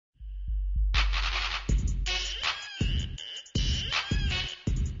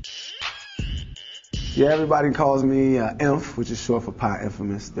Yeah, everybody calls me Inf, which is short for Pi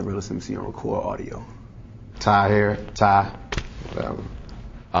Infamous, the realest MC on Record Audio. Ty here, Ty.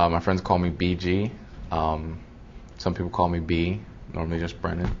 My friends call me BG. Some people call me B. Normally just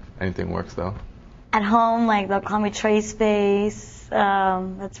Brennan. Anything works though. At home, like they'll call me Trace Face.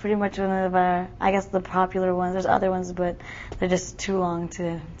 That's pretty much one of our, I guess, the popular ones. There's other ones, but they're just too long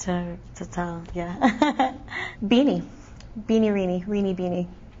to tell. Yeah. Beanie, Reenie Beanie.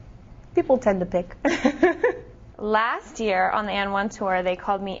 People tend to pick. Last year on the N1 tour, they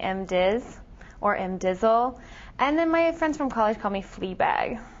called me M Diz or M Dizzle, and then my friends from college called me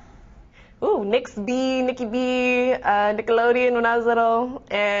Fleabag. Ooh, Nikki B, Nickelodeon when I was little,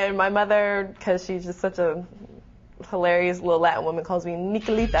 and my mother, because she's just such a hilarious little Latin woman, calls me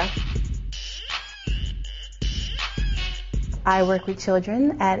Nicolita. I work with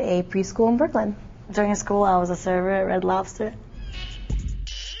children at a preschool in Brooklyn. During school, I was a server at Red Lobster.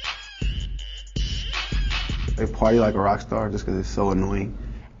 They party like a rock star just because it's so annoying.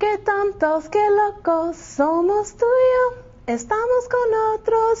 Que tantos, que locos, somos tú y yo, estamos con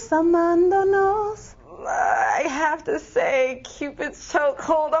otros amándonos. I have to say, Cupid's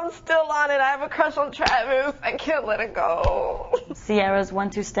chokehold, I'm still on it. I have a crush on Travis. I can't let it go. Sierra's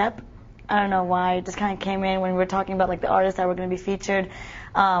 1-2 Step. I don't know why. It just kind of came in when we were talking about like the artists that were going to be featured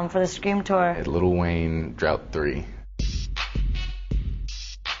for the Scream tour. Lil Wayne, Drought 3.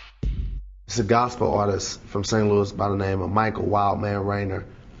 It's a gospel artist from St. Louis by the name of Michael Wildman Rayner.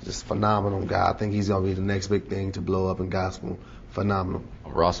 Just a phenomenal guy. I think he's going to be the next big thing to blow up in gospel. Phenomenal.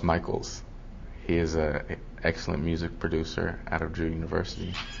 Ross Michaels. He is an excellent music producer out of Drew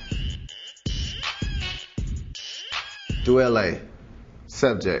University. Duele.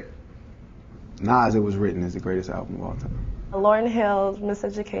 Subject. Nas, It Was Written is the greatest album of all time. Lauryn Hill,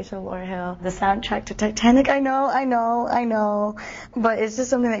 Miseducation, Lauryn Hill. The soundtrack to Titanic, I know. But it's just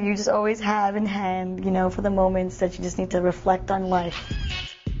something that you just always have in hand, you know, for the moments that you just need to reflect on life.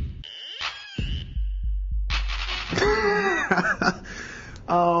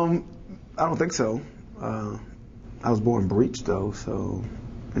 I don't think so. I was born breech though, so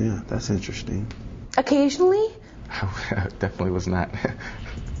yeah, that's interesting. Occasionally? I definitely was not.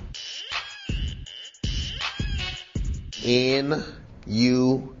 N-U-N-O-D-I-S.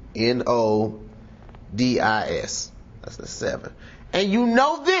 That's the 7. And you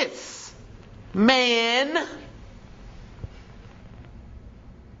know this, man.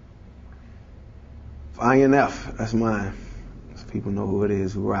 INF, that's mine. So people know who it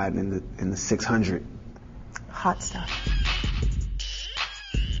is, who riding in the 600. Hot stuff.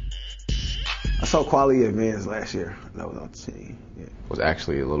 I saw Quality Advance last year. That was off the scene. Yeah. It was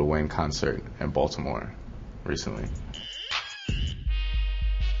actually a Lil Wayne concert in Baltimore recently.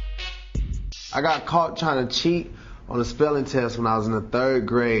 I got caught trying to cheat on a spelling test when I was in the 3rd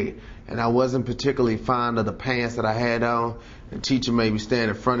grade, and I wasn't particularly fond of the pants that I had on. The teacher made me stand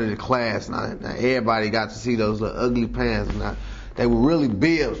in front of the class. Now everybody got to see those little ugly pants, and they were really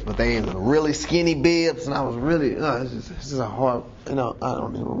bibs, but they ain't really skinny bibs, and I was really, it's just a hard, I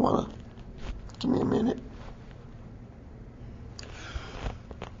don't even want to. Give me a minute.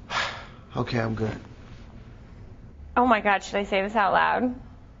 Okay, I'm good. Oh my God, should I say this out loud?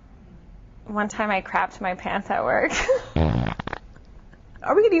 One time I crapped my pants at work.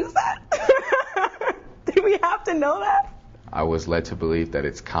 Are we going to use that? Do we have to know that? I was led to believe that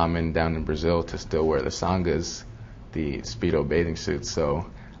it's common down in Brazil to still wear the sangas, the Speedo bathing suits, so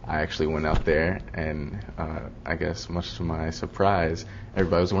I actually went out there and I guess much to my surprise,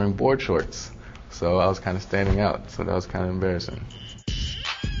 everybody was wearing board shorts. So I was kind of standing out, so that was kind of embarrassing.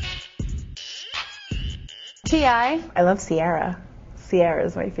 T.I. I love Sierra. Sierra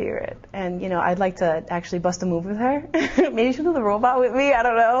is my favorite. And, I'd like to actually bust a move with her. Maybe she'll do the robot with me. I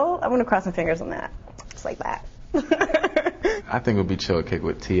don't know. I'm going to cross my fingers on that. Just like that. I think it would be chill to kick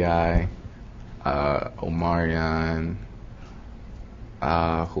with T.I., Omarion,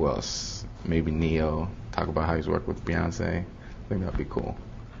 who else? Maybe Neo. Talk about how he's worked with Beyonce. I think that'd be cool.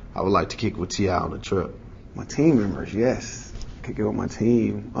 I would like to kick with T.I. on the trip. My team members, yes. Kick it with my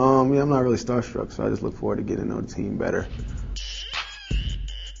team. Yeah, I'm not really starstruck, so I just look forward to getting to know the team better.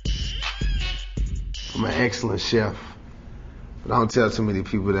 I'm an excellent chef. But I don't tell too many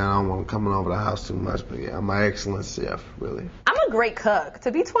people that I don't want them coming over the house too much. But yeah, I'm an excellent chef, really. I'm a great cook.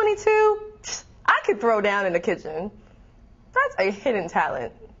 To be 22, I could throw down in the kitchen. That's a hidden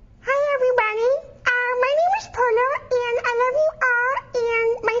talent. Hi, everybody. My name is Perla, and I love you all. And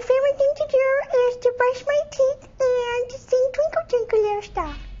my favorite thing to do is to brush my teeth and to sing Twinkle Twinkle Little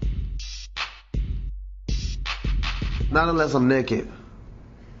Star. Not unless I'm naked.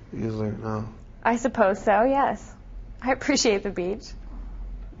 Usually, no. I suppose so, yes. I appreciate the beach.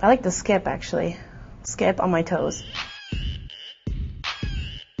 I like the skip, actually. skip on my toes.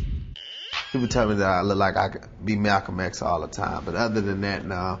 People tell me that I look like I could be Malcolm X all the time, but other than that,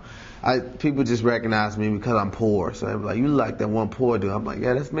 no. People just recognize me because I'm poor. So they're like, you look like that one poor dude. I'm like,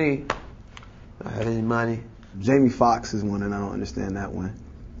 yeah, that's me. I have any money. Jamie Foxx is one, and I don't understand that one.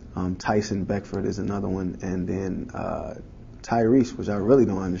 Tyson Beckford is another one, and then Tyrese, which I really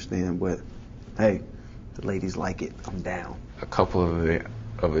don't understand, but hey, the ladies like it. I'm down. A couple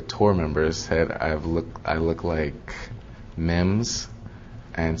of the tour members said I look like Mims,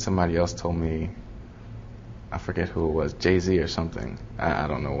 and somebody else told me, I forget who it was, Jay-Z or something. I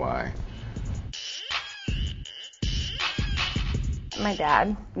don't know why. My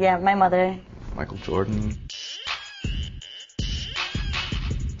dad. Yeah, my mother. Michael Jordan.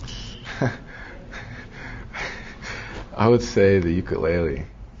 I would say the ukulele.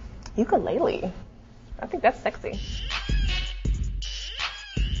 Ukulele. I think that's sexy.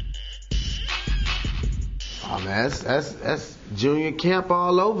 Oh man, that's junior camp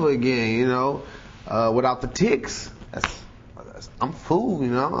all over again, you know. Without the ticks. I'm fool, you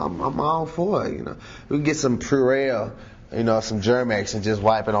know. I'm all for it, you know. We can get some Purell, you know, some Germ-X and just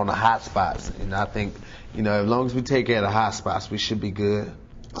wipe it on the hot spots. And I think, you know, as long as we take care of the hot spots, we should be good.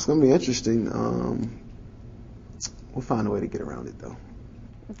 It's gonna be interesting. We'll find a way to get around it though.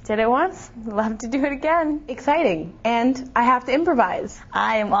 Did it once, love to do it again. Exciting. And I have to improvise.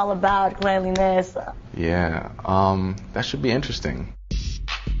 I am all about cleanliness. Yeah, that should be interesting.